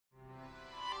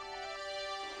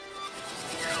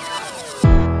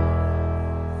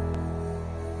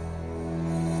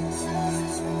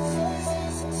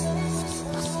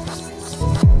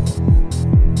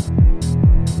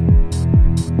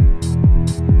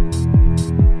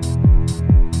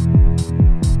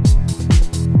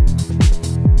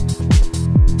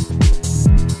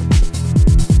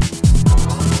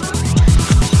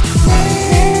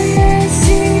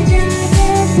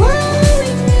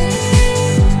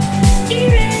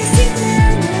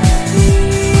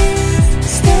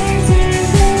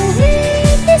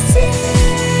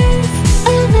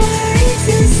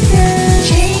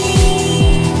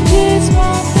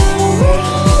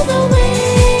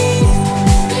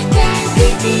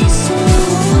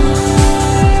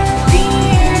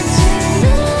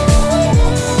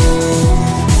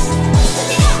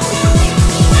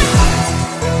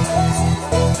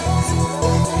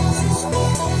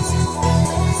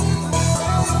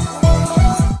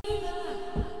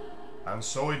And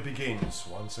so it begins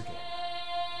once again.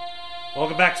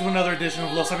 Welcome back to another edition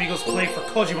of Los Amigos Play for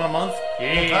Kojima Month.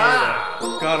 Yeah.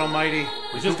 God Almighty.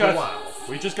 We just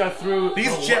got through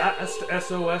These the last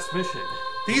SOS mission.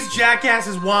 These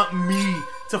jackasses want me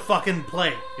to fucking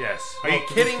play. Yes. Are you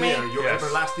kidding me? Your Yes.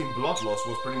 everlasting blood loss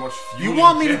was pretty much You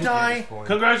want me to die?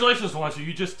 Congratulations, Juan.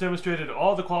 You just demonstrated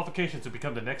all the qualifications to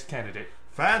become the next candidate.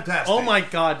 Fantastic. Oh my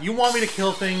god, you want me to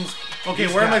kill things? Okay,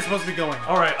 where am I supposed to be going?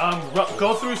 Alright,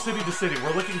 go through city to city.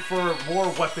 We're looking for more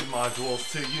weapon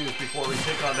modules to use before we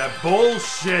take on that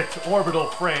bullshit orbital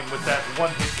frame with that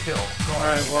one-hit kill.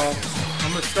 Alright, well,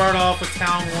 I'm gonna start off with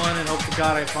Town 1 and hope to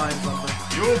God I find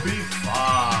something. You'll be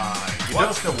fine.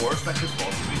 What's the worst that could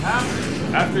possibly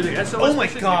happen? After the SOS Oh my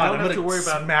mission, god, you I'm don't have to gonna worry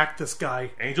about smack this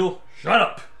guy. Angel, shut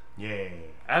up! Yeah.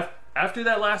 After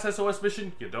that last SOS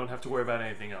mission, you don't have to worry about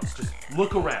anything else. Just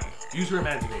look around. Use your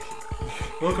imagination.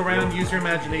 Look around, use your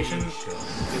imagination.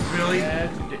 It's really...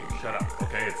 Shut up,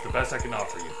 okay? It's the best I can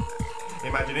offer you.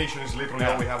 Imagination is literally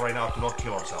all we have right now to not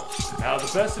kill ourselves. Now,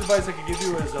 the best advice I can give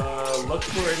you is look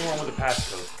for anyone with a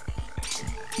passcode.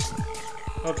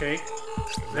 Okay.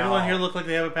 Does anyone here look like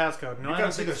they have a passcode? No, You I can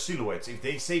don't see think their silhouettes. If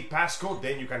they say passcode,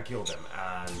 then you can kill them.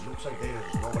 And it looks like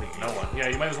there's nobody here. No one. Yeah,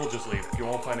 you might as well just leave. You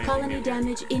won't find anything Colony new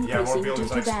damage here. Yeah, more increasing due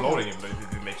buildings to are battle. exploding if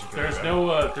it makes you feel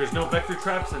There's no vector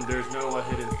traps and there's no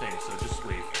hidden things, so just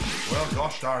leave. Well,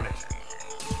 gosh darn it.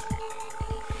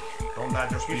 Don't that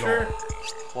just be sure?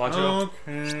 all? Wancho,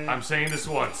 Okay. I'm saying this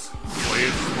once. Play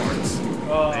it smart.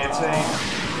 Play it safe.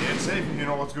 Play it safe if you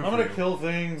know what's good I'm for gonna you. kill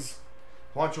things.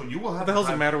 Juancho, you will have What the hell's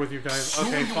the time. matter with you guys? Soon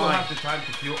Okay, you will fine. have the time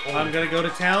to kill all I'm of gonna them. go to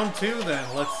Town 2 then.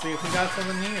 Let's see if we got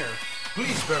something here.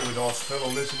 Please bear with us, fellow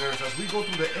listeners, as we go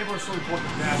through the ever so important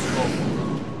task of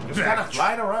just kind of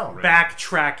flying around. Really.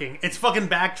 Backtracking. It's fucking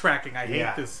backtracking. I hate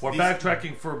Yeah. this. We're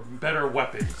backtracking for better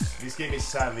weapons. This game is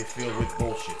sadly filled with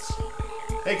bullshits.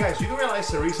 Hey guys, you do realize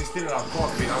Cerise is still in our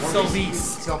cockpit?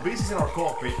 Cerise is in our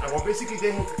cockpit, and we're basically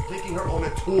taking her on a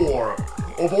tour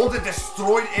of all the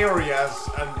destroyed areas.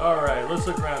 And Alright, let's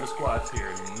look around the squads here.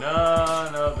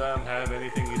 None of them have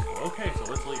anything useful. Okay, so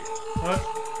let's leave. What?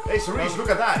 hey Cerise, look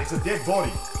at that! It's a dead body.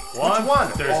 Which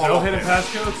one? There's All no of hidden them.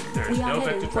 passcodes. There's We are no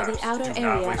vector heading for traps. the outer Do not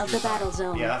area waste of your the time. battle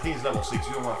zone. Yeah, that thing is level 6.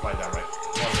 You don't want to fight that, right?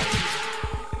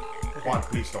 Juan,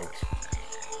 please don't.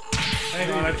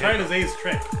 Hang on, I'm trying to Z's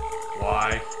trick.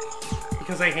 Why?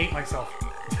 Because I hate myself.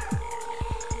 Well,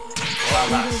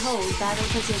 We will that's... hold battle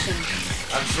position.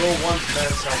 I'm sure one man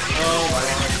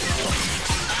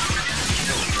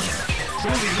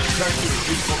Truly, this is actually a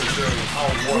big concern of how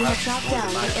war We have has shot down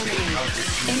the enemy.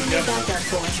 Enemy backup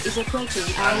force is approaching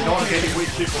our and not in any location. way,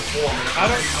 shape, or form. I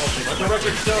don't know. Let the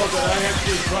record show that I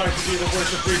actually tried to be the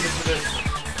voice of reason for this.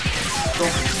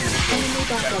 Enemy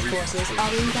backup forces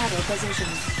are in battle position.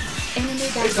 Enemy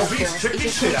backup Zombies, force check is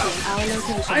this shit out. approaching our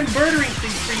location. I'm murdering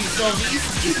things for you, zombies.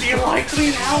 Do you like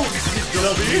me now?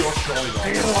 You're showing off. Do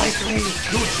you like me?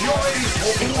 Dude, she already is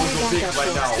holding on Enemy to big backup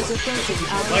right now. force is approaching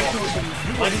our location.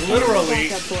 Like Enemy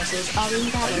literally. backup forces are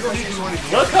in battle You don't need to do position.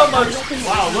 anything. Look how much.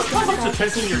 Wow, look how much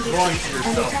attention you're drawing to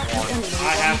And yourself, attack the Juan. enemy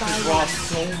I have one to by draw one.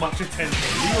 so much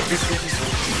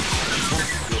attention.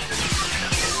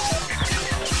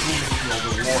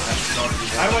 The war has started.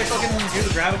 How do I fucking do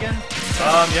the grab again?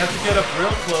 You have to get up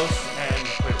real close and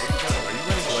wait. What are you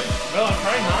running away? No, I'm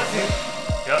trying not to.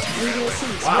 Yep. We will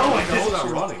cease Wow, battle I know that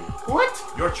position. running. What?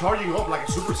 You're charging up like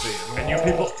a Super Saiyan. And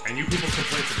you people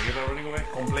complain to me about running away?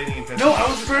 Complaining intensely. No, I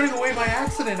was running away by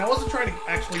accident. I wasn't trying to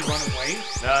actually run away.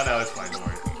 No, it's fine. Don't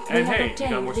worry. We And have hey, you got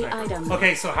obtained more the snipers. item.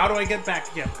 Okay, so how do I get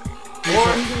back again? We will I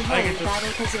hold get this.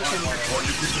 battle position. Or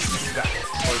you could just do that.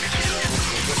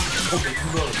 I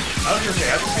was gonna say,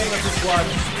 after being up this squad,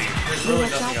 there's We really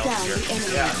have nothing shot down else here. the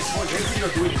enemy. Yeah, at this point, everything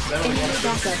you're doing is leveling Enemy up.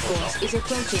 backup force is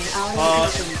approaching our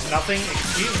location. Nothing.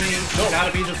 Excuse me. You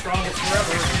gotta be the strongest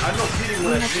forever. I'm not kidding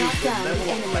We when I have say shot the down the level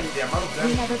of, enemy. like, the amount of We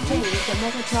damage have you do. obtained the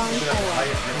Metatron Even at the Era.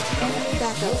 highest energy level, Enemy it's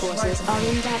backup most forces likely- are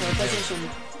in battle position.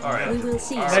 Alright. We will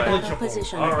cease Alright. battle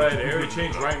position. Alright, area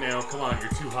change right now. Come on,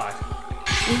 you're too hot.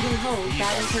 We will hold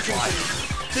battle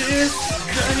position. This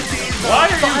gonna be the Why are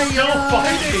you still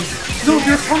fighting? No,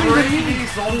 you're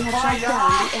We have shot down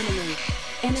the enemy.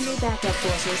 Enemy backup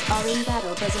forces are in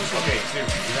battle position. Okay,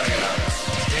 seriously, you gotta get out of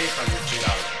that. Escape and just get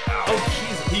out. Oh,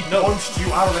 Jesus, he punched you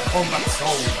out of the combat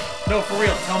zone. No, for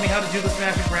real. Tell me how to do this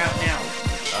magic grab now.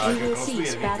 We Get will close to the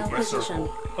cease enemy, battle press position.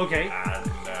 circle, Okay. and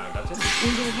that's it. We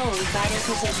will hold battle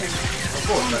position. Of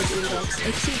course, Damage that's it. index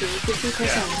exceeding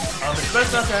 50%. It's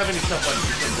best not to have any stuff like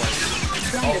this.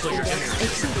 Damage Also, you're index in here.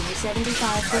 exceeding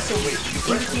 75%,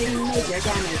 indicating major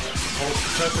damage.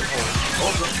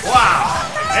 Wow!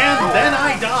 And then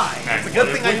I die. It's a good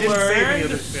what thing have I we didn't save any learned? of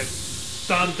this shit.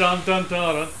 Dun dun dun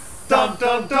dun dun. Dun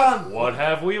dun dun! What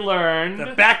have we learned? The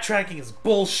backtracking is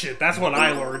bullshit. That's what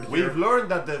I learned. We've learned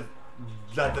that the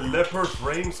leopard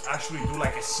frames actually do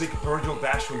like a sick Virgil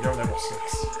dash when they're level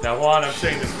 6. Now, Juan, I'm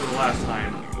saying this for the last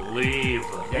time. Leave.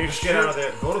 Yeah, just get out of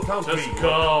there. Go to town 3. Just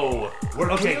go. We're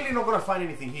clearly not gonna find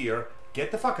anything here.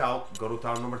 Get the fuck out. Go to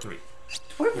town number 3.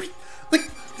 Like,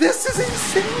 this is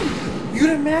insane.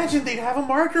 You'd imagine they'd have a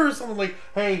marker or something like,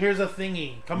 hey, here's a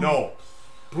thingy. Come on. No.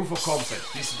 Proof of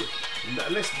concept.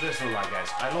 Listen, right, guys.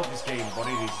 I love this game, but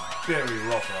it is very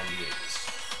rough around the edges.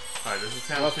 Alright, this is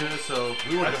town 2, so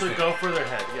we actually go further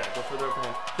ahead. Yeah, go further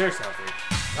ahead. There's town 3.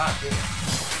 God damn.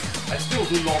 I still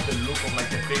do love the look of like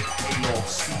the big halo of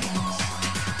seas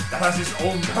that has its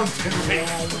own mountain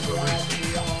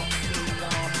range.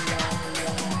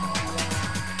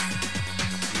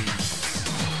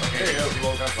 Okay, there you go. You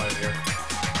won't have fun here.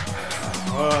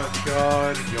 Oh,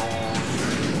 God.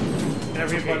 Yawn.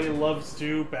 Everybody loves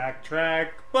to backtrack,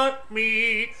 but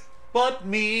me. But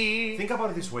me. Think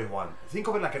about it this way, Juan. Think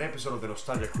of it like an episode of the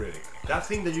Nostalgia Critic. That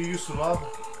thing that you used to love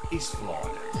is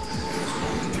flawed.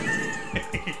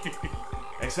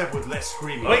 Except with less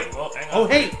screaming. Wait. Oh,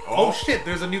 hey. Oh. Oh, shit.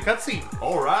 There's a new cutscene.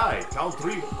 Alright. Town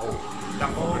 3. Oh, that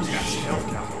fucker's got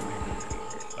stealth count.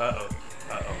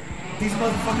 These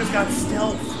motherfuckers got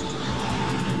stealth.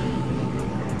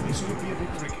 This could be a bit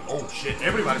tricky. Oh, shit.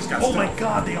 Everybody's got Oh, stealth. my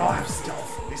God. They all have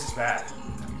stealth. This is bad.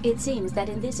 It seems that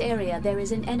in this area there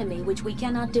is an enemy which we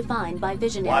cannot define by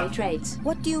visionary What? traits.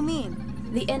 What do you mean?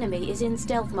 The enemy is in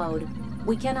stealth mode.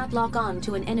 We cannot lock on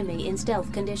to an enemy in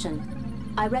stealth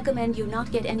condition. I recommend you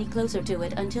not get any closer to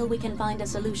it until we can find a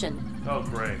solution. Oh,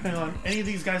 great. Hang on. Any of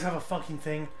these guys have a fucking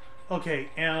thing? Okay.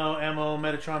 Ammo,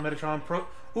 Metatron, Pro...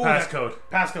 Ooh, Passcode.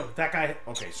 Passcode. That guy...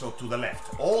 Okay, so to the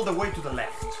left. All the way to the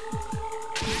left.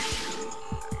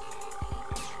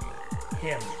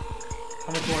 Him.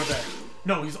 How much more of that?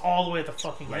 No, he's all the way at the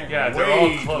fucking end. Yeah, they're Way all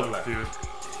to the close, left. dude.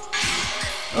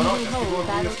 No, Enemy just keep hold going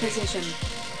battle through this.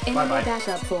 position. Bye-bye. Enemy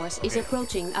backup force is Okay.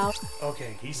 approaching our...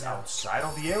 Okay. He's outside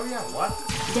of the area? What?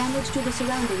 Damage to the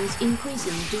surroundings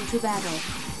increasing due to battle.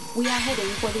 We are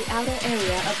heading for the outer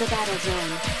area of the battle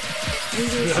zone. We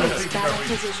will cease battle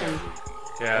position.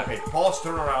 Yeah. Okay, pause,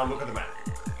 turn around, look at the map.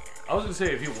 I was gonna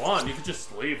say, if you want, you could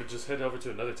just leave and just head over to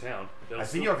another town. I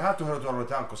think you're gonna have to head to another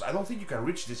town because I don't think you can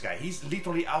reach this guy. He's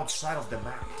literally outside of the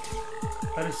map.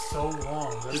 That is so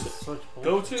long. That is such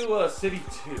bullshit. Go to City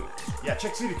 2. Yeah,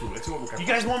 check City 2. Let's see what we can You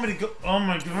find. guys want me to go? Oh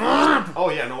my God. Oh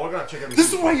yeah, no, we're gonna check everything.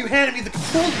 This is why you handed me the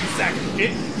controller, you sack of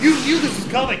shit. You knew this was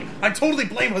coming. I totally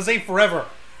blame Jose forever.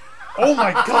 Oh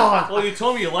my God. Well, you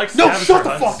told me you like No, scavenger shut the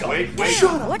hunts. fuck up. Wait.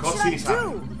 Shut up. What should I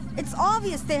do? It's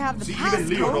obvious they have the See, even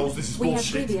Leo knows passcode. this is We have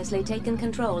bullshit. previously taken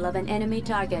control of an enemy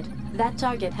target. That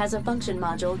target has a function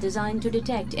module designed to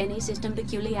detect any system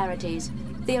peculiarities.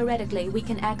 Theoretically, we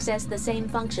can access the same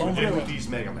function And through with it. these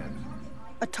Mega Man.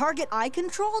 A target I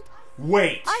controlled?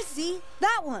 Wait! I see.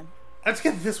 That one. Let's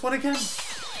get this one again.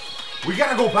 We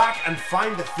gotta go back and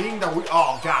find the thing that we.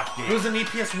 Oh, god It damn. was an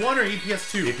EPS 1 or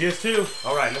EPS 2? EPS 2.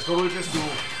 Alright, let's go to EPS 2.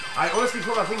 I honestly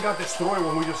thought that thing got destroyed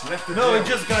when we just left it. No, there. it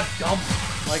just got dumped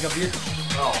like a bitch.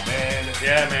 Oh, man.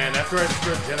 Yeah, man. After I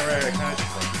destroyed the generator, I kind of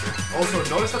just fucked it.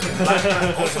 Also, notice that the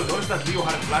flashback. Also, notice that Leo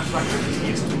had a flashback to the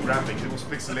PS2 graphics. It was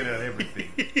pixelated and everything.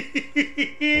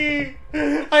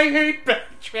 I hate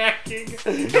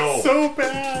backtracking. No. It's so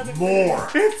bad. More.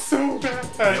 It's so bad.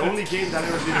 The only game that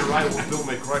ever did it right was Devil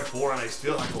May Cry 4, and I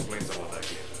still have complaints about that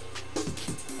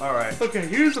game. Alright. Okay,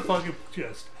 here's the fucking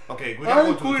gist. Okay, we gotta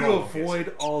I'm go to going to the throne, yes.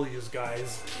 avoid all these guys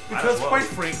Might as because, well. quite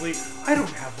frankly, I don't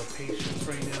have the patience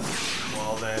right now.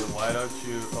 Well, then, why don't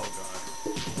you... Oh,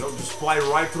 God. No, just fly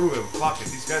right through them. Fuck it,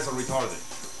 these guys are retarded.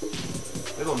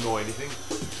 They don't know anything.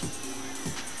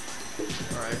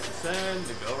 Alright, descend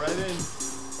and go right in.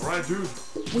 Alright, dude,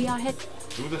 We are head.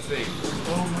 do the thing.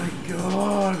 Oh my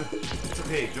God. It's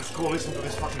okay, just go listen to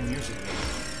this fucking music.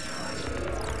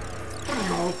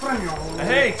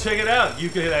 Hey, check it out. You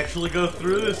could actually go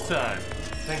through this time.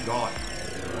 Thank God.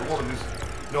 I wanted this.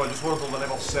 No, I just wanted till the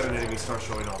level 7 enemies start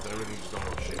showing up and everything just don't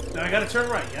know shit. Now I gotta turn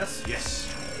right, yes?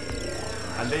 Yes.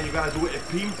 And then you gotta do a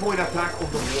pinpoint attack on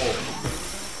the wall.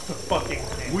 The fucking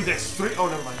thing. With a straight. Oh,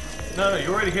 never mind. No,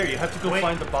 you're already here. You have to go Wait.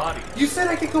 find the body. You said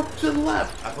I could go to the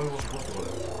left. I thought it was supposed to go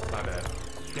there. My bad.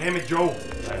 Damn it, Joe.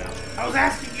 I know. I was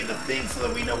asking you the thing so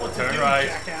that we know what to Turn do, right.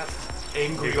 jackass.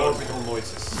 Angry Here goes. orbital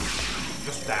noises.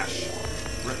 Just dash.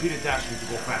 Repeated dash need to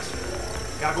go faster.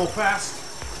 Gotta go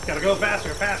fast. Gotta go faster,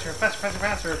 faster, faster, faster,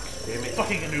 faster. Damn it.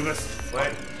 Fucking Anubis.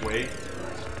 Wait.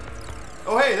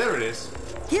 Oh, hey, there it is.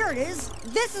 Here it is.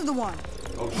 This is the one.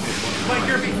 Oh, shit. My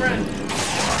derpy friend.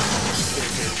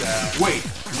 Wait,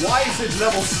 why is it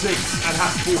level 6 and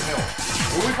has full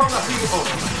health? When we found that thing. Oh,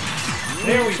 no.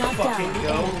 There we Shot fucking down the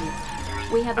go. enemy.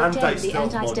 We have obtained the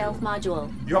Anti-stealth anti-stealth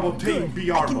module. You have obtained I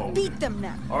BR can mode. beat them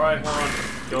now. Alright, Juan.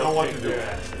 You know what to do.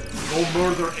 Go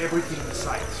murder everything in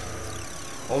sight.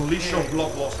 Unleash your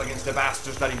bloodlust against the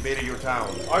bastards that invaded your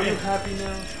town. Are you happy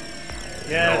now?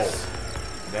 Yes.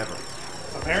 No, never.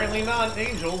 Apparently not,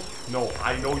 Angel. No,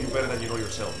 I know you better than you know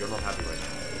yourself. You're not happy right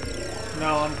now.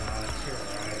 No, I'm not. You're right.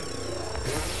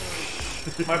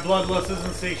 My bloodlust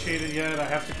isn't satiated yet. I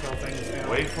have to kill things now.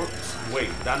 Wait.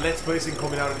 That Let's Play isn't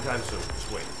coming out anytime soon.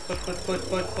 Just wait.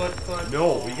 But.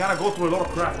 No, we gotta go through a lot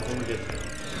of crap before we get there.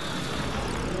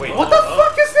 Wait. What the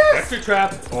fuck is this? Vector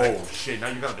trap. Oh shit! Now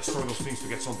you gotta destroy those things to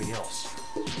get something else.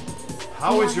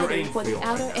 How We is are your heading aim for feel the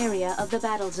outer right now? area of the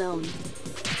battle zone.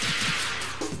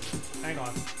 Hang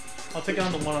on. I'll take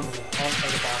on the one on the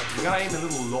bottom. You gotta aim a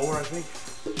little lower, I think.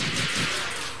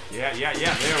 Yeah.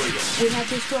 There we go. We have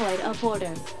destroyed a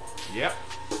porter. Yep.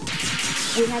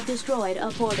 We have destroyed a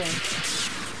porter.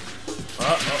 Wait,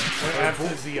 I have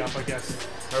to Z up, I guess.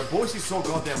 Her voice is so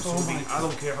goddamn soothing. I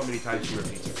don't care how many times she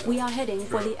repeats it. We are heading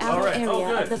for the outer Alright, area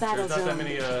good. of the battle There's not that zone.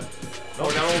 many, No,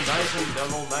 they're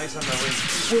all nice and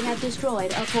arranged. We have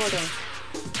destroyed a porter.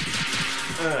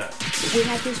 We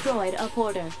have destroyed a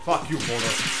porter. Fuck you,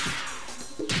 Porter.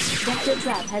 Vector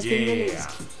trap has been Yeah. released.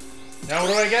 Now what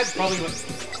do I get? Probably what? We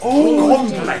Oh,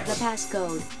 obtained complex. the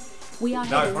passcode. We are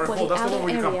Now, heading if I for recall, the that's the one outer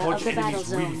where you can area punch of the battle enemies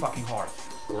really zone. fucking hard.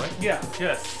 Correct? Yeah.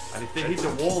 yes. And if they hit the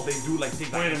wall, they do like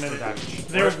take Wait a extra minute. damage.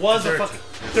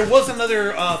 There was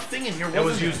another thing in here. It was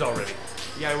wasn't used already.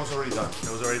 Yeah, it was already done. It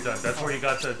was already done. That's where you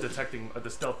got the the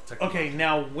stealth detecting. Okay,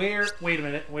 now where? Wait a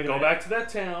minute. Go back to that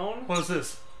town. What is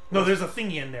this? No, there's a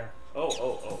thingy in there. Oh.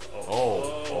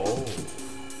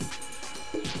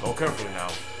 Go carefully now.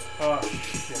 Oh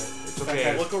shit! It's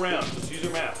okay. Look around. Just use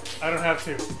your map. I don't have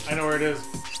to. I know where it is.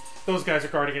 Those guys are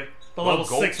guarding it. The level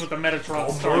go- 6 with the Metatron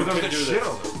Go star. murder the do shit this.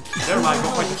 out of them. Never mind, go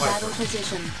fight the Battle fight.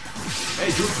 position.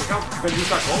 Hey, dude, check out. You can use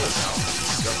that golem now.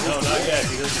 No, not yet.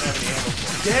 He doesn't have any ammo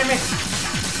for it. Damn it!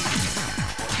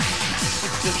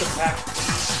 It's just a pack.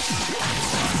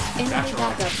 Enemy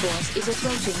backup force is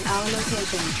approaching our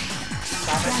location.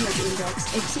 Damage index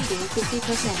exceeding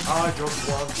 50%. I just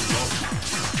want to love.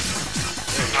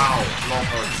 Ow, love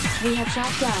hurts. We have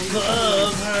shot down.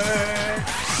 Love her.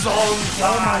 So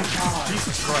Oh my god.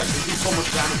 Jesus Christ, they do so much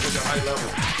damage at a high level.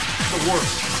 It's the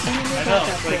worst. Enemy I know,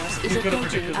 backup like, force who is could've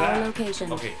approaching predicted our that? location.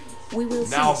 Okay, We will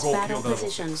Now cease go battle kill the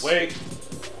positions. Wait.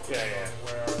 Yeah.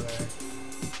 Where are they?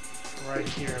 Right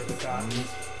here, the dots.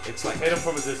 it's like, Hit him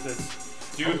from a distance.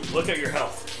 Dude, look at your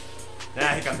health.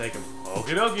 nah, he can take him.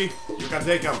 Okie dokie. You can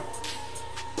take him.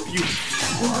 Phew.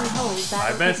 We will hold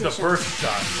battle I meant the position. first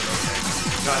shot, but okay.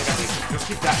 No, he can take him. Just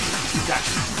keep that. Keep that.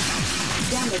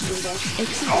 Damage index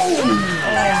exceeding.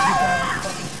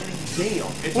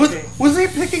 Damn. It's okay. Was he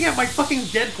picking at my fucking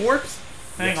dead corpse?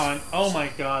 Hang on. Oh my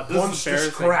god, this Punch is this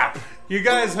embarrassing. crap. You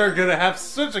guys are gonna have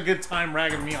such a good time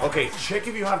ragging me off. Okay, check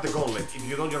if you have the gauntlet. If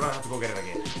you don't, you're gonna have to go get it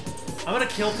again. I'm gonna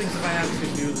kill things if I have to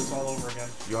do this all over again.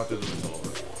 You have to do this all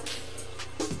over.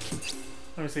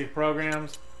 Let me see,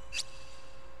 programs.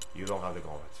 You don't have the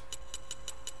gauntlet.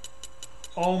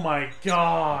 Oh my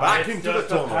god. Back It's into the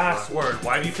just a tunnel. password.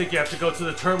 Why do you think you have to go to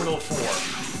the terminal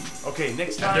for? Okay,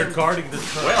 next And time. they're guarding the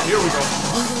terminal. Well, here we go.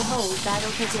 We will hold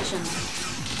battle position.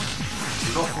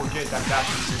 Don't forget that that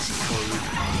exists for a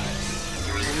reason.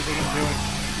 What do you think I'm doing?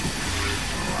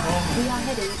 We are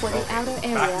heading for the outer Back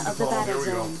area to the of the tunnel, battle here we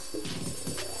go. zone.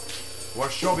 We're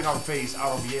shoving our face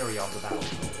out of the area of the battle.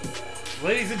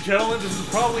 Ladies and gentlemen, this is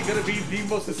probably going to be the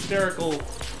most hysterical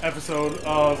episode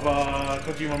of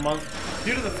Kojima Month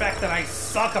due to the fact that I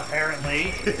suck,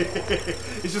 apparently.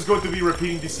 It's just going to be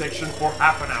repeating this section for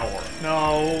half an hour.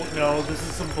 No, this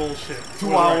is some bullshit.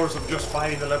 2 hours of just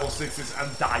fighting the level 6s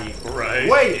and dying. Right.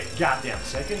 Wait a goddamn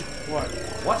second. What?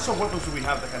 What sort of weapons do we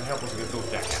have that can help us against those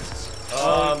jackasses? We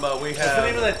What's the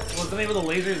name of have. that? What's the name of the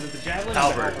laser? Is it the javelin?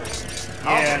 Halberd.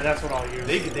 Yeah, that's what I'll use.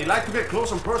 They like to get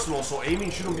close and personal, so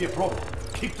aiming shouldn't be a problem.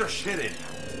 Keep their shit in.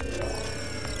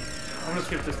 I'm gonna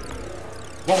skip this.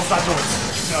 What was that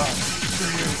noise? No,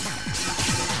 screw you.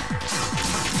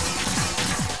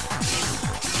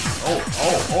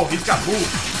 Oh, he's got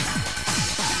moves.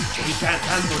 He can't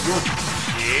handle your...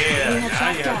 Yeah, We have now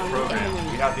shot you have down the the program.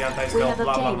 enemy. We have the We anti-stealth, have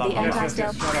blah, blah, obtained blah, the blah, blah.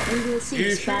 anti-stealth. We will You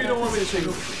cease sure you battle don't want me to take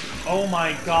position. a... Oh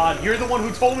my god, you're the one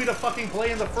who told me to fucking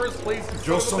play in the first place. you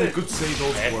Just so son of a he bitch. could say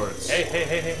those words.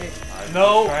 Hey.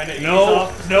 No, Trying to ease no,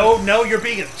 off. no, you're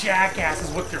being a jackass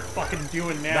is what you're fucking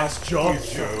doing now. Nice job,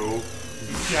 Joe.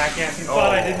 Jackass, you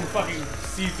thought I didn't fucking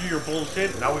see through your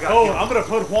bullshit. Now we got oh, him. I'm gonna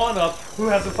put Juan up, who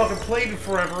hasn't fucking played in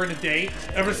forever and a day,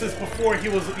 ever since before he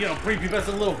was, you know,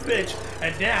 prepubescent little bitch,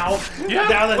 and now, Yeah,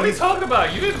 now that what are you he's talking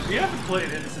about? You haven't played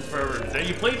Innocence Forever and a Day.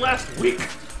 You played last week.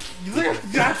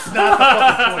 that's not the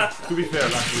fucking point. To be fair,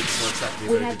 last week was exactly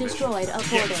We have destroyed a Yeah,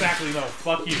 portal. exactly, no,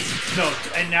 fuck you. No,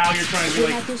 and now you're trying to be We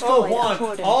like, have oh, destroyed a Juan,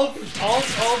 portal.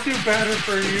 I'll do better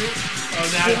for you. Oh,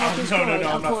 now, We have no, destroyed I'm a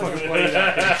not portal. fucking playing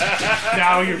that.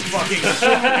 Now you're fucking,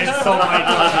 and so I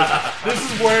love it. This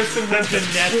is worse than when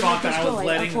Jeanette We thought have that I was destroyed a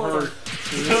letting portal. her,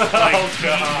 like,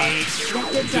 beat me.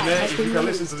 Rapid drop Jeanette, has if you been can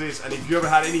released. listen to this, and if you ever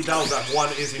had any doubt that Juan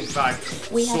is in fact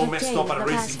We so have messed obtained up at a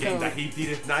the racing game passcode. that he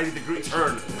did a 90-degree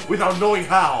turn without knowing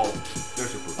how,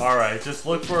 there's your proof. All right, just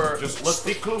look for. Let's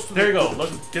stick close to There the you go.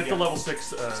 Look, get the level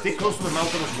 6. Stick close to the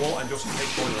mountainous wall and just take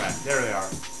point at. There they are.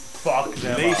 Fuck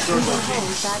them. Laser We those will hold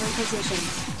things. battle position.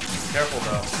 Careful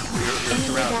though. You're Enemy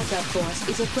surrounded. backup force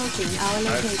is approaching our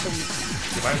location.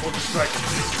 You might as well distract him.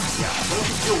 Yeah, as long as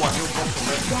you kill one, he'll come from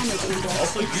there. Damage index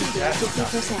Also use exceeding that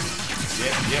 50%.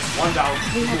 Yes, one down.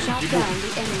 We have shot Keep down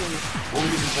moving. the enemy. Moving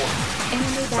is important.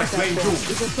 Enemy like backup playing force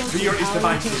Doom. is approaching Fear is the our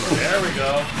mind location. killer. There we go.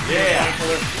 Yeah.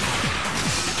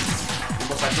 You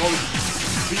must acknowledge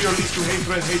fear leads to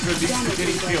hatred, hatred leads to Damage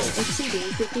getting index killed.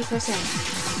 exceeding 50%.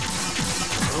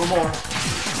 A little more.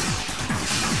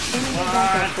 Enemy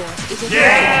backup force is approaching.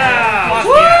 Yeah!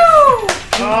 Woo!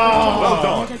 Well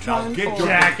done. Megatron Now get your order.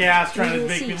 Jackass trying to We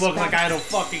make me receive look like back. I don't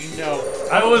fucking know.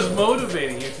 I was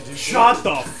motivating you to do. Shut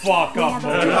the fuck We up, have a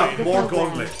You man. have the more program.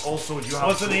 gauntlet. Also, you have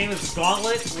What's the name? It's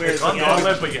Gauntlet? Where's It's the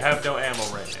gauntlet, but you have no ammo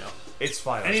right now. It's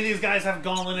fine. Any of these guys have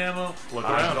Gauntlet ammo? Look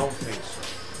I around. don't think so.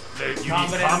 You need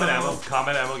Combat common ammo. ammo.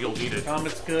 Common ammo, you'll need it.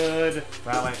 Comet's good.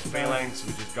 Phalanx,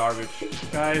 which is garbage.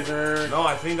 Geyser. No,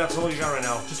 I think that's all you got right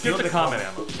now. Just get the common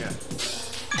ammo. Yeah.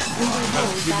 We will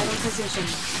hold battle position.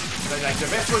 Like the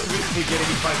best way to really get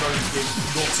any fight out of this game is to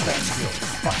not stand still.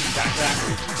 Fucking back.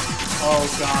 Oh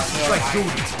god, no. It's like I-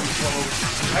 doing it.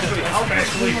 Actually, how We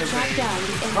Especially have the shot down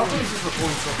the How enemy. is this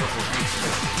recording software for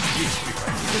PS3.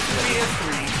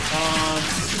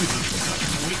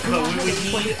 We So are we would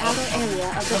heading for need the outer area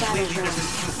of the battle completely zone.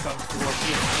 different system for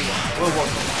PS3. We'll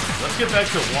work on that. Let's get back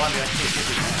to one actually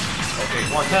get this. Okay,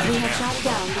 one, We have shot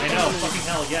down the I know, enemy. fucking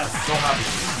hell, yes. so happy.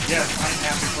 Yes, I'm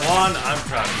happy for One, I'm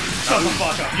proud of you. Shut the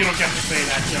fuck up. You don't get to say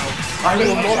that, Joe. I We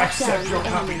will have not shot accept down your the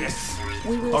enemy. happiness.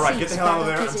 We will Alright, get seize the hell out of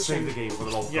battle there and position. save the game for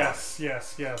the long Yes.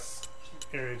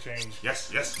 Area change. Yes.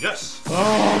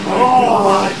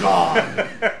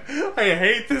 I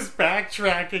hate this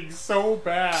backtracking so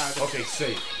bad. Okay,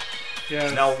 save.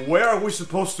 Yeah. Now, where are we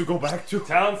supposed to go back to?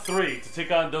 Town 3 to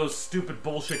take on those stupid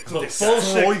bullshit cloaks.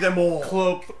 Destroy them all.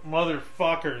 Cloaked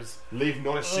motherfuckers. Leave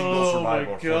not a single Oh my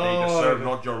survivor, for they God. deserve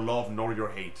not your love nor your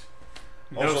hate.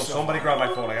 Also, somebody grab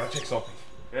my phone. I gotta check something.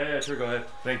 Yeah, sure, go ahead.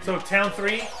 Thank you. So Town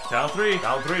 3? Town 3.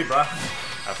 Down 3, bruh.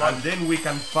 And then we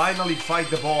can finally fight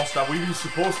the boss that we've been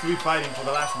supposed to be fighting for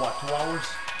the last, what, 2 hours?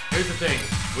 Here's the thing.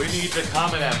 We need the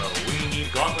common ammo. We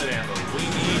need gauntlet ammo. We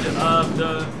need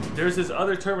there's this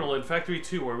other terminal in Factory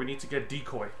 2 where we need to get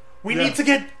decoy. We need to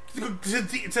get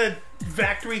to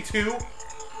Factory 2?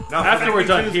 Now, After we're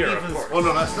done Factory 2's here, even- of course. Oh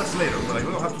no, that's later, but like,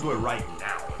 we don't have to do it right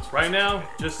now. Right now,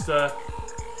 just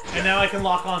And now I can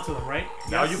lock onto them, right?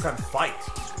 Now Yes. you can fight.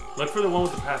 look for the one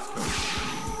with the passcode.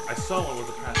 I saw one with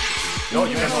the passcode. No,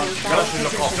 you will cannot. hold You battle cannot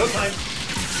look off. position. No time.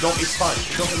 No, it's fine.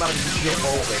 It doesn't matter if you kill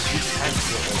all of them. You can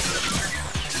kill all of them.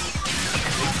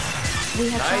 We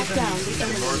have Nice shot down and the easy to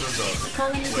enemy. murder them.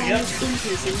 Colony damage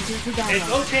increasing due to It's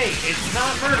battle. okay. It's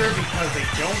not murder because they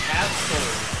don't have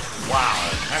souls. Wow.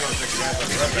 Hang on a second, guys. I'll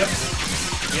be right back.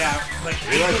 Yeah, like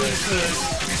they need to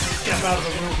step out of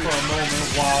the room for a moment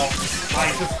while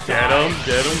I just Get him,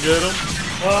 get him, get him.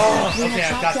 Oh, We okay,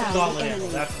 have I've got shot some down gauntlet the ammo.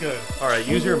 enemy. That's good. Alright,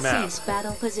 We use your will map. cease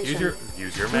battle position.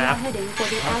 Use your We are map. heading for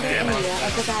the outer damn it. area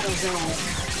of the battle zone.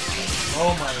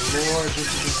 Oh my lord,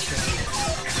 this is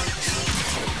insane.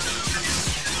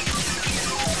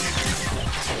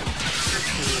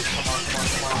 Come on.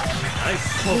 Nice.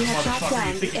 Close, We have shot motherfucker. down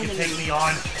You think the you can enemy. take me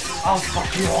on? I'll fuck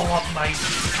you all up, mate.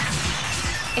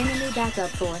 Enemy backup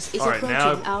force is Alright,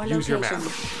 approaching now our use your location.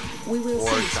 map. We will Or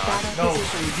cease not. battle No,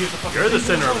 position. you get the fucking You're the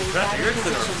center of Hold the battle You're the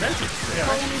center of position. attention.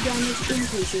 Colony damage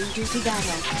increasing due to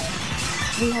battle.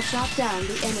 We have shot down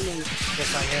the enemy.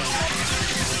 Yes, I am.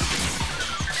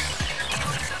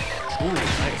 Ooh,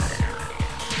 nice.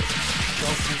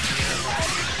 Don't shoot me.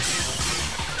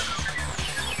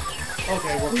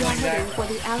 Okay, we're We are playing heading back. for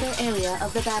the outer area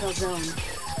of the battle zone.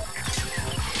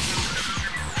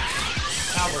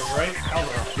 Albert, right?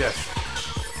 Albert. Yes.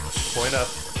 Point up.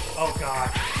 Oh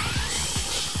god.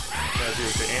 Guys,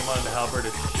 if you aim on the halberd,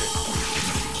 it's shit.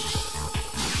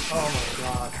 Oh my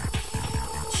god.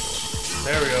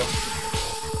 There we go.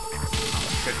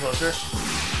 Get closer.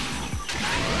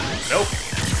 Nope.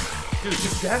 Dude,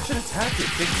 just dash and attack it.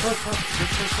 Get close up.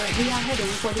 Just for a second. We are heading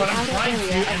for the But I'm outer trying to,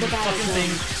 area of and the the battle fucking zone.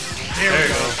 thing. There we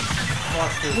go.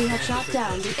 Lost it. We have shot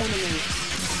down the enemy.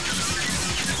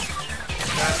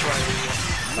 That's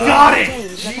right. Got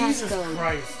it! Jesus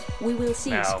Christ. We will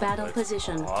cease Now, battle let's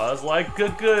position. Pause like a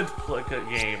good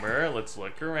gamer. Let's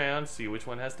look around, see which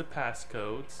one has the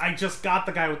passcodes. I just got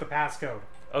the guy with the passcode.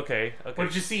 Okay. What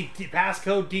did you see?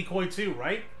 Passcode decoy 2,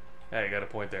 right? Yeah, you got a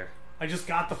point there. I just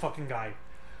got the fucking guy.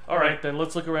 Alright, then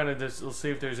let's look around at this. Let's see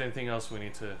if there's anything else we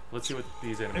need to... Let's see what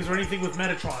these enemies... Is there anything with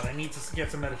Metatron? I need to get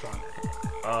some Metatron.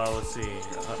 Let's see.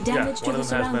 Damage yeah, one to of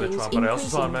the them has Metatron, but I also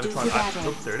saw a increasing Metatron. due to battle.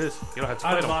 Oh, there it is. You don't have to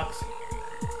Out fight of him. box.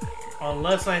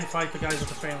 Unless I fight the guys with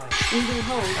the phalanx. We will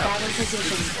hold battle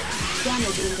position.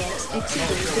 Damage index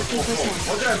exceeding 50%.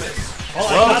 What did I miss? Oh,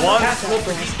 Well, I got one- the passcode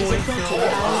for Is decoy approaching 2.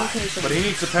 our location. But he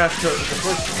needs the passcode with the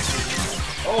first one.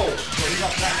 Oh, so you got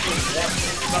passcode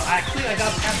 1. No, actually, I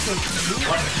got passcode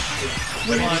 2.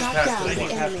 We have needs shot passcode down I the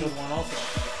need enemy. passcode 1 also.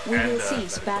 We And, will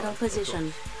cease battle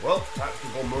position. Well, time to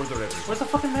go murder everyone. Where's the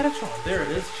fucking Metatron? There it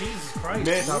is. Jesus Christ.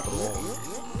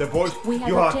 Metatron. The voice. We have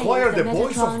You have obtained acquired the the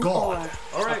voice Metatron of God.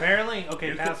 ore. Alright. Apparently?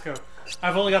 Okay, passcode.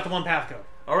 I've only got the one passcode.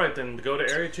 Alright, then go to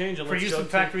area change and For let's use go in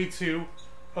to... Factory 2.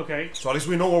 Okay. So at least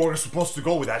we know where we're supposed to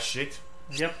go with that shit.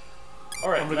 Yep.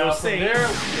 Alright, I'm gonna now go from save. there...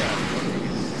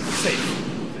 Safe.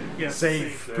 Yes.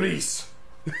 Save, please.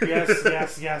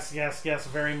 Yes,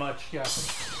 very much. Yes.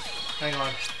 Hang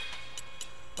on.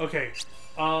 Okay.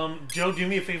 Joe, do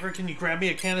me a favor. Can you grab me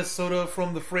a can of soda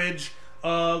from the fridge?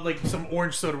 Like some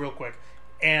orange soda real quick.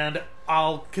 And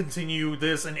I'll continue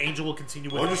this, and Angel will continue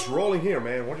with We're it. just rolling here,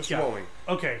 man. We're just rolling.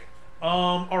 Okay.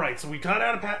 Alright, so we got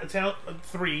out of town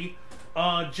 3.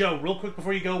 Joe, real quick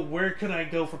before you go, where could I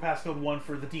go for passcode 1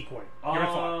 for the decoy? Your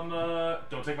thought.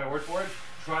 Don't take my word for it.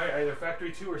 Try either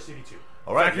Factory 2 or City 2.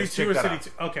 All right, Factory let's 2 check or that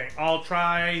City out. 2? Okay, I'll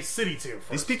try City 2 first.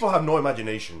 These people have no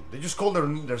imagination. They just call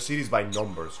their cities by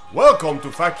numbers. Welcome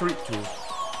to Factory 2.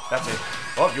 That's it.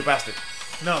 Oh, you passed it.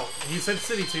 No, he said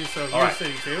City 2, so here's Alright.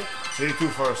 City 2. City 2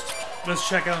 first. Let's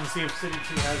check out and see if City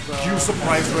 2 has, Q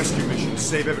surprise rescue mission.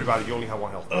 Save everybody. You only have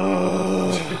 1 health.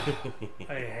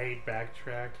 I hate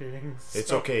backtracking. It's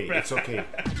so okay. bad. It's okay.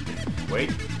 Wait.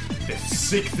 The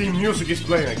sick theme music is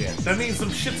playing again. That means some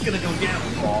shit's gonna go down.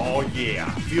 Oh yeah.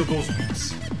 Feel those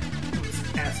beats.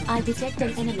 Acid. I detect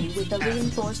an enemy with a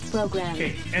reinforced program.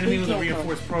 Okay, enemy Be with a careful.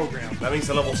 reinforced program. That means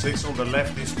the level 6 on the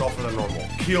left is tougher than normal.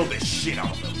 Kill the shit out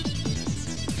of them.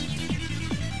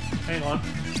 Hang on.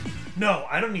 No,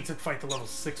 I don't need to fight the level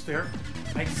 6 there.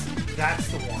 That's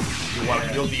the one. You want to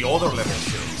kill the other level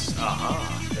 6.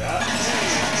 Aha.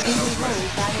 We will hold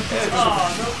battle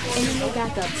position. Enemy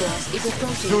backup force is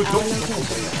approaching Dude, our don't.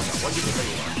 location. What do you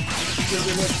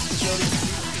think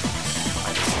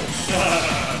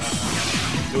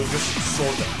Dude, just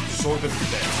sword them. Sword them to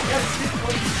death.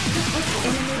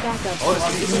 Enemy backup Oh, force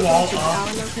this is is approaching our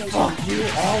location. You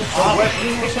all Some We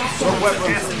weapons. have shot Some down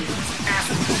weapons.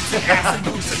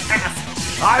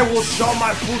 I will shove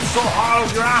my foot so hard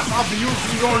on your ass I'll be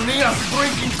using your knee as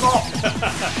drinking cup.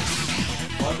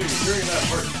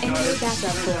 enemy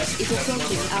backup force is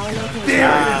approaching our location. Okay,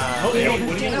 have what do you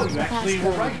know? obtained You the actually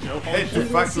were passcode. right, Joe. Head to We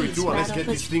will Factory cease 2 and let's battle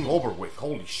get this thing over with.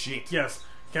 Holy shit. Yes.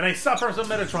 Can I stop her some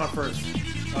Metatron first?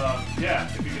 Yeah,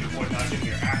 if you can avoid not getting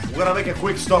your ass. We're gonna make a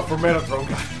quick stop for Metatron,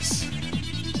 guys.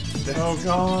 Oh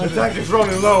god. The tank is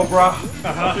running low, bruh.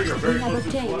 We have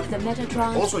obtained the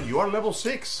Metatron. Also, you are level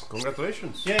 6.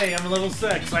 Congratulations. Yay, I'm level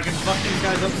 6. I can fuck these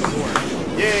guys up some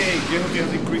more. Yay! Difficulty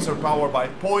has increased our power by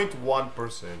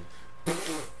 0.1%.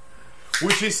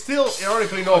 Which is still,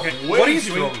 ironically enough, Okay, way what are you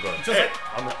doing? stronger. Just like-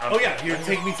 I'm Oh yeah, you're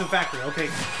taking me to the factory. Okay,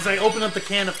 because I opened up the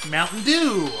can of Mountain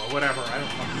Dew or whatever. I don't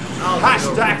fucking know.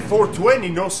 Hashtag 420,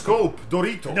 no scope,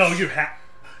 Doritos. No,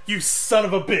 you son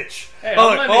of a bitch. Hey, Oh,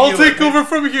 I'm letting I'll you take admit- over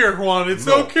from here, Juan. It's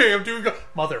No. okay. I'm doing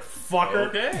motherfucker.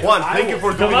 Okay. Juan, thank you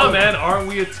for doing Come on, that. man. Aren't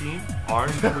we a team?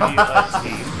 Aren't we a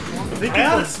team? Thank I you,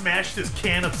 gotta for, smash this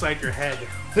can upside your head.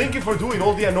 thank you for doing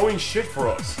all the annoying shit for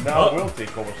us. Now we'll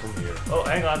take over from here. Oh,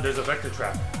 hang on. There's a vector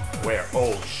trap. Where?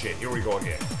 Oh shit, here we go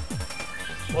again.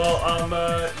 Well,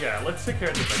 yeah. Let's take care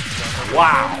of the vector trap.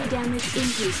 Wow! Enemy damage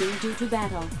increasing due to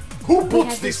battle. Who We puts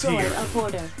have this destroyed here? a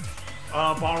porter.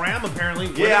 Balram apparently.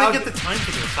 Where Yeah, did they get the time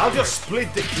for this? I'll just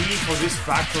split the key for this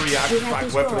factory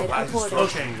artifact weapon of destroyed a mass portal.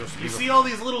 destruction. Okay, Just you leave see it. all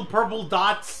these little purple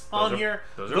dots on are- here?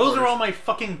 those are Those are porters. all my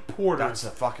fucking porters. That's a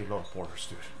fucking lot of porters,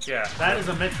 dude. Yeah. That is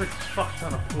a metric fuck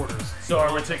ton of porters. So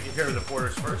are we taking care of the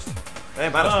porters first? Hey,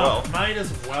 might as well. Might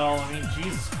as well. I mean,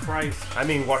 Jesus Christ. I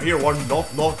mean, we're here, we're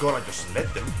not gonna just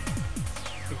let them.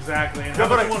 Exactly. And Yeah, how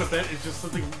but much I- you want to bet is just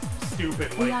something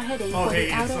stupid. We like, are heading oh, for hey,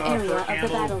 the outer it's, area for of the ammo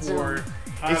battle zone. for,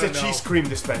 I It's a don't know. cheese cream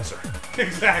dispenser.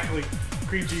 Exactly.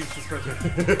 Cream cheese dispenser.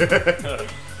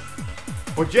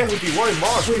 But yeah, with the war in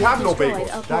Mars, we have no destroyed bagels.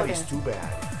 a That border. is too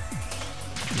bad.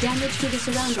 Damage to the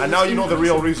surroundings. And now you know the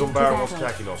real increasing reason due to Baron was battle.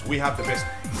 attacking us. We have the best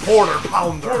quarter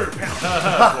pounder.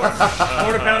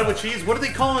 Quarter pounder with cheese. What do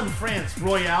they call in France?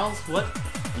 Royales? What?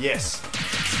 Yes.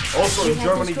 Also We in have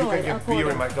Germany you destroyed can get a beer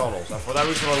border. in McDonald's. And for that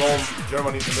reason alone,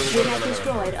 Germany is a little We better have than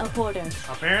America. destroyed a porter.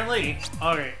 Apparently.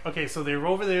 Okay, so they're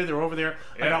over there, they're over there.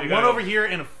 I Yeah, got you one got over it. here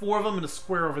and 4 of them in a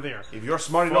square over there. If you're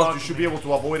smart enough, you Fuck should me. be able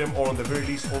to avoid them or on the very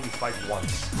least only fight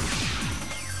once.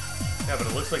 Yeah, but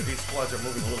it looks like these squads are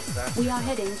moving a little faster. We are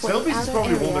heading for the Selby's is outer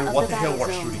probably area wondering of what the the hell battle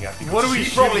we're zone. shooting at. Because What are we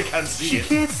she probably shooting? can't see She it.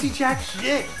 can't see jack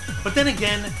shit. But then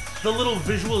again, the little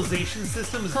visualization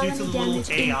system is due to the Colony little damage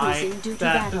AI increasing due to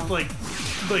that battle. is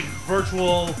like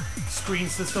virtual screen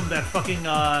system that fucking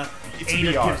It's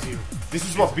Ada VR. gives you. This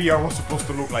is what VR was supposed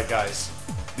to look like, guys.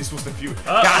 This was the few.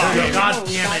 God damn it. God damn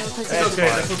it. Battle It's position.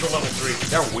 okay, this was a level 3.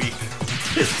 They're weak.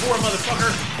 This poor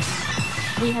motherfucker.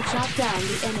 We have shot down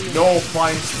the enemy. No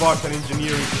fine Spartan engineering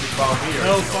to be found here.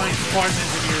 No fine Spartan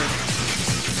engineer.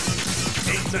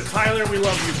 Hey, Tyler, we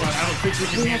love you, but I don't think we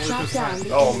can We have handle it shot this down time.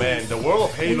 the Oh enemy. man, the world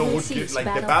of Halo We will would get cease like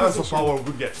the battle balance of position. power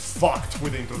would get fucked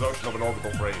with the introduction of an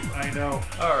orbital frame. I know.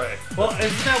 Alright. Well,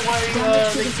 isn't that why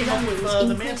Damage to they the came up with surroundings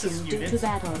the Mantis increasing due to units?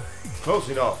 battle. Close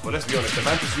enough, but let's be honest, the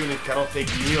Mantis unit cannot take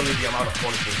nearly the amount of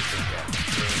punishment this thing can.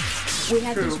 We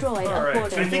have True. destroyed Alright. a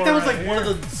porter. I think that was like one of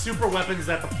the super weapons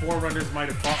that the Forerunners might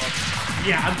have fought.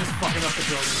 Yeah, I'm just fucking up the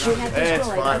We building. have It's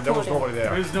destroyed fine, a there was porter. nobody there.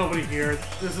 There's nobody here.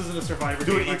 This isn't a survivor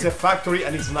Dude, game. it's a factory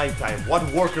and it's nighttime. What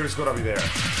worker is gonna be there?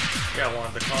 Yeah,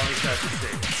 Juan, the colony's has to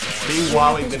stay.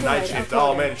 Meanwhile, We in have the night destroyed shift, a oh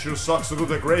porter. man, it sure sucks to do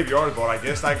the graveyard, but I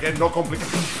guess I get no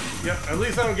complications. Yep, at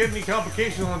least I don't get any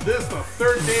complications on this. The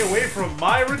 3rd day away from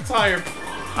my retirement.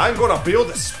 I'm gonna build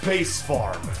a space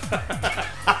farm.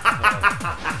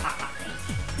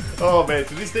 Oh man,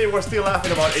 to this day we're still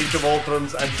laughing about Age of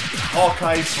Ultrons and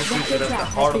Hawkeye's position as the Trap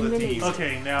heart has of the been team. released.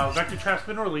 Okay, now Vector Trap's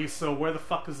been released, so where the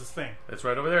fuck is this thing? It's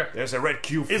right over there. There's a red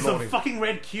cube Is the floating. fucking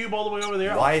red cube all the way over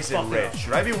there? Why Oh, is it fuck red? up.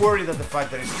 Should I be worried at the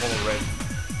fact that it's called red?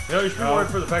 No, you should be No. worried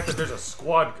for the fact that there's a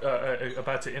squad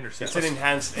about to intercept. It's an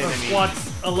enhanced enemy.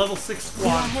 Squad's a level 6 We are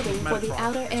squad. heading for the Metatron.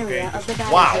 outer area of the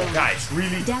battle Wow, zone. guys,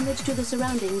 really? Damage to the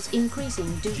surroundings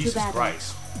increasing due Jesus to battle.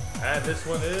 Christ. And this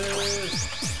one is...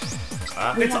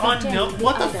 We It's have obtained unknown. the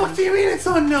What the item. fuck do you mean it's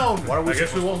unknown? What are we I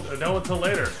guess we supposed won't know until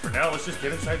later. For now, let's just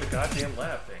get inside the goddamn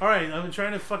lab thing. Alright, I'm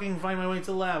trying to fucking find my way to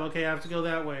the lab. Okay, I have to go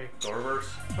that way. Go reverse.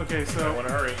 Okay, I so want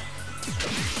to hurry.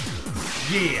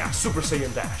 to... Yeah, Super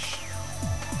Saiyan Dash.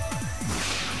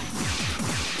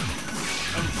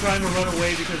 I'm trying to run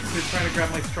away because they're trying to grab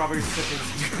my strawberry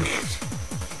stickers.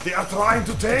 They are trying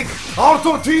to take our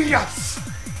tortillas!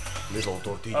 Little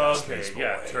tortillas. Okay, space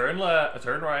yeah. boy.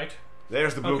 Turn right.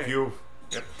 There's the blue Okay. cube.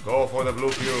 Yep. Go for the blue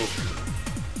cube.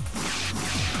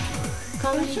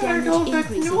 Colony damage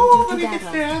increasing due to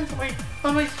battle.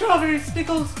 on my strawberry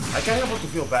stickles. I can't help but to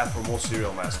feel bad for most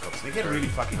cereal mascots. They get really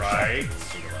fucking Right.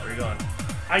 shafted. Where are you going?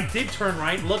 I did turn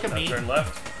right. Look at Now me. turn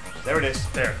left. There it is.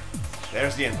 There.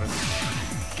 There's the entrance.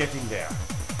 Getting there.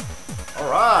 Oh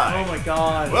Alright. my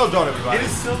god. Well done, everybody. It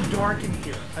is so dark in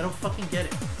here. I don't fucking get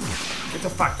it. It's a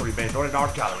factory, man, not an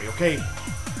art gallery, okay?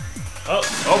 Oh,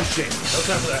 Oh shit. no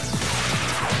time for that.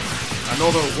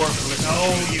 Another worthless.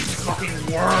 Oh, you fucking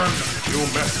worm. You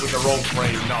messed with the wrong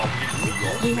frame. Now give me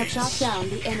your We have face. shot down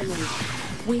the enemy.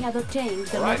 We have obtained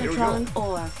the Alright, here we go. Metatron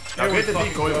ore. Now get the Here we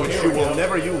decoy, go. which Here you we will go.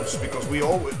 never use because we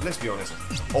always, let's be honest,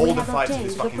 all We the have fights in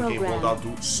this obtained the fucking game boil program.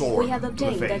 down to sword We have to the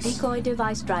obtained the face. decoy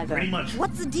device driver. Pretty much.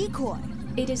 What's a decoy?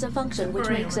 It is a function which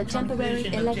Temporary makes a electronic temporary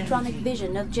vision of electronic Jehuti.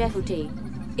 vision of Jehuti.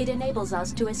 It enables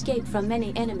us to escape from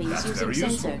many enemies That's using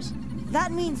very useful. sensors.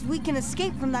 That means we can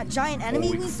escape from that giant enemy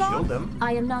Or we could saw? kill them.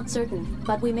 I am not certain,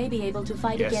 but we may be able to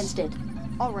fight Yes. against it.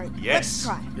 All right, Yes. let's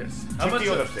try. Yes. Check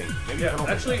the other thing. Maybe you Yeah, can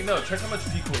open actually, no. Check how much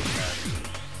decoy you have.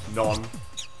 it. None.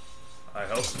 I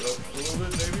hope so. A little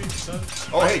bit, maybe. Son.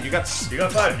 Oh hey, you got. You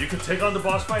got 5. You can take on the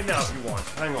boss fight now if you want.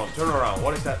 Hang on, turn around.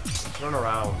 What is that? Turn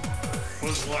around.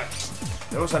 What's what?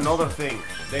 There was another thing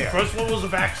there. First one was a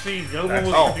vaccine. The other one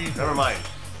was Oh, a decoy. never mind.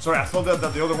 Sorry, I thought that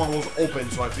the other one was open,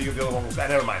 so I figured the other one was.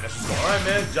 Never mind. Let's just go. All right,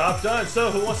 man. Job done.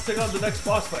 So, who wants to take on the next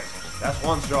boss fight? That's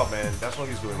Juan's job, man. That's what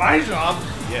he's doing. My job.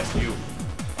 Yes, you.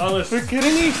 Unless You're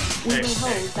kidding me? We Hey, will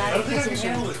hold I battle don't think I can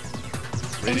handle position.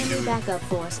 it. Really, Enemy dude. backup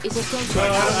force is approaching No, I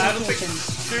our don't think.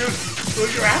 location. Dude, What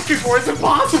you're asking for is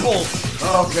impossible!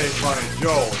 Okay, fine.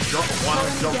 Joe, Juan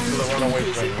jump to the runaway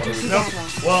train. What do we do? Nope.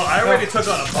 Well, I already took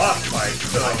on a boss fight,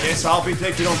 so I guess I'll be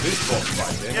taking on this boss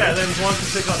fight then. yeah. Then Juan can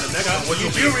take on the next one, which You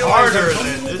will do be realize harder that-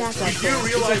 than this. You do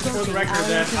realize for the record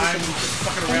that I'm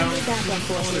fucking around. Enemy backup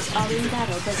forces are in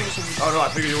battle position. Oh no, I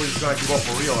figured you were just gonna give up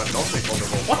for real and not take on the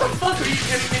boss What the fight. fuck, are you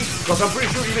kidding me? Because I'm pretty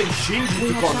sure even Shinji We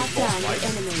took have on shot this boss down the fight.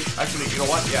 enemy. Actually, you know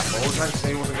what? Yeah, the whole time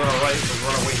saying he wasn't gonna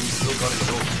run away, he's still got it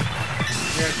through.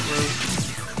 Yeah, true.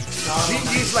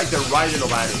 Shinji is like the Raiden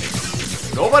of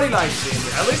anime. Nobody likes him.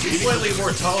 At least he's slightly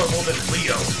more tolerable than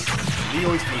Leo.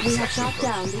 Leo is the We have exact same shot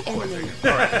down person. the enemy.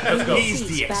 Let's go. He's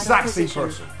the exact same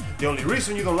person. The only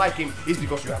reason you don't like him is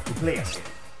because you have to play as him.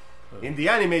 In the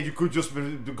anime, you could just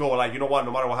go like, you know what,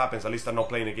 no matter what happens, at least I'm not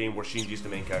playing a game where Shinji is the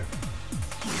main character.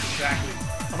 Exactly.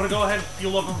 I'm gonna go ahead and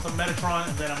fuel up on some Metatron,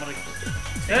 and then I'm gonna.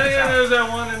 And again, there's that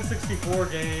one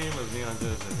N64 game of Neon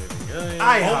Genesis.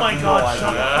 I Oh have my no god, idea.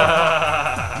 shut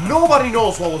up. Nobody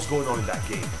knows what was going on in that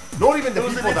game. Not even the It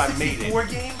was people an that made it.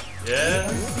 N64 game?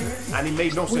 Yeah. And it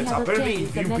made no sense. have Apparently, obtained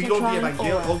if the you beat all Metatron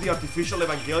aura. all the artificial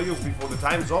Evangelions before the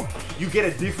time's up, you get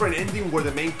a different ending where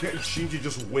the main character Shinji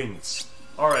just wins.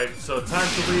 Alright, so time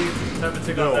to leave. Time to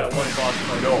take No. on that one boss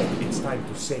fight. No, it's time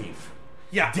to save.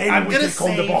 Yeah, Then I'm we gonna take on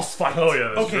the save. boss fight. Oh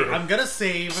yeah, that's Okay, true. I'm gonna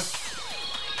save.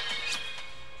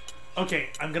 Okay,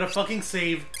 I'm gonna fucking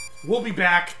save. We'll be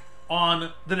back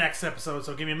on the next episode,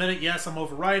 so give me a minute. Yes, I'm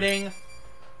overriding.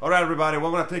 Alright, everybody,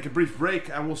 we're gonna take a brief break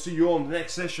and we'll see you on the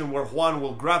next session where Juan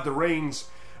will grab the reins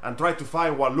and try to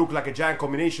find what looked like a giant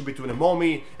combination between a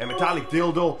mummy, a metallic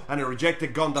dildo, and a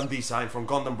rejected Gundam design from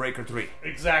Gundam Breaker 3.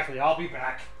 Exactly, I'll be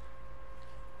back.